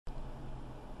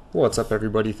What's up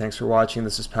everybody, thanks for watching.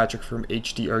 This is Patrick from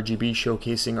hdRGB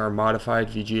showcasing our modified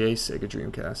VGA Sega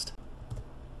Dreamcast.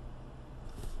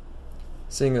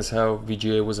 Seeing as how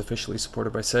VGA was officially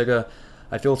supported by Sega,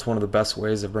 I feel it's one of the best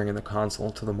ways of bringing the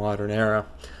console to the modern era.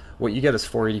 What you get is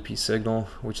 480p signal,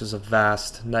 which is a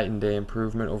vast night and day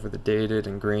improvement over the dated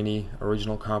and grainy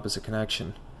original composite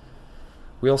connection.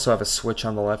 We also have a switch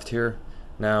on the left here.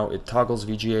 Now it toggles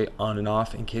VGA on and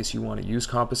off in case you want to use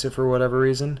composite for whatever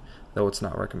reason, though it's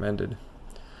not recommended.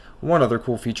 One other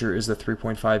cool feature is the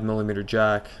 3.5mm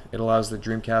jack. It allows the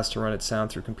Dreamcast to run its sound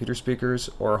through computer speakers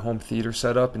or a home theater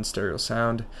setup in stereo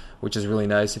sound, which is really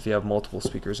nice if you have multiple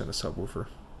speakers and a subwoofer.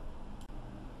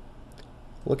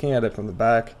 Looking at it from the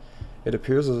back, it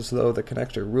appears as though the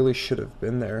connector really should have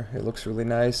been there. It looks really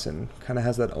nice and kind of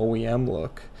has that OEM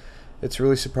look. It's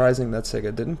really surprising that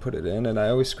Sega didn't put it in, and I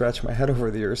always scratch my head over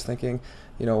the years thinking,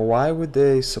 why would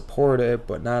they support it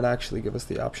but not actually give us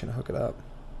the option to hook it up?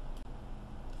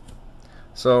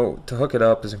 So to hook it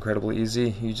up is incredibly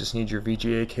easy. You just need your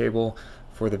VGA cable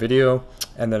for the video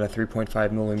and then a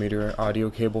 3.5mm audio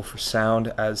cable for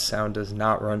sound, as sound does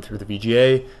not run through the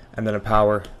VGA, and then a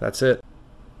power. That's it.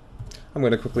 I'm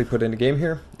going to quickly put in a game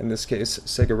here, in this case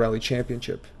Sega Rally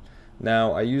Championship.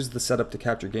 Now I used the setup to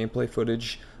capture gameplay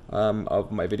footage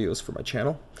of my videos for my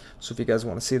channel, so if you guys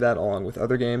want to see that along with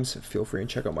other games, feel free and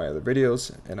check out my other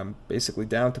videos, and I'm basically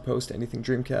down to post anything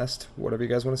Dreamcast, whatever you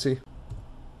guys want to see.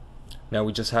 Now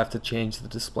we just have to change the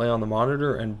display on the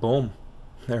monitor and boom,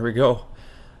 there we go.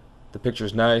 The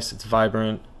picture's nice, it's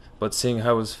vibrant, but seeing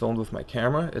how it was filmed with my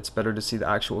camera, it's better to see the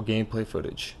actual gameplay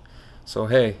footage. So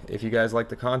hey, if you guys like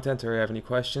the content or have any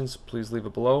questions, please leave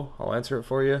it below. I'll answer it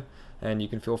for you, and you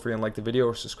can feel free and like the video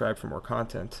or subscribe for more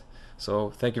content.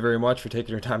 So thank you very much for taking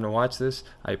your time to watch this.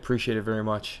 I appreciate it very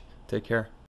much. Take care.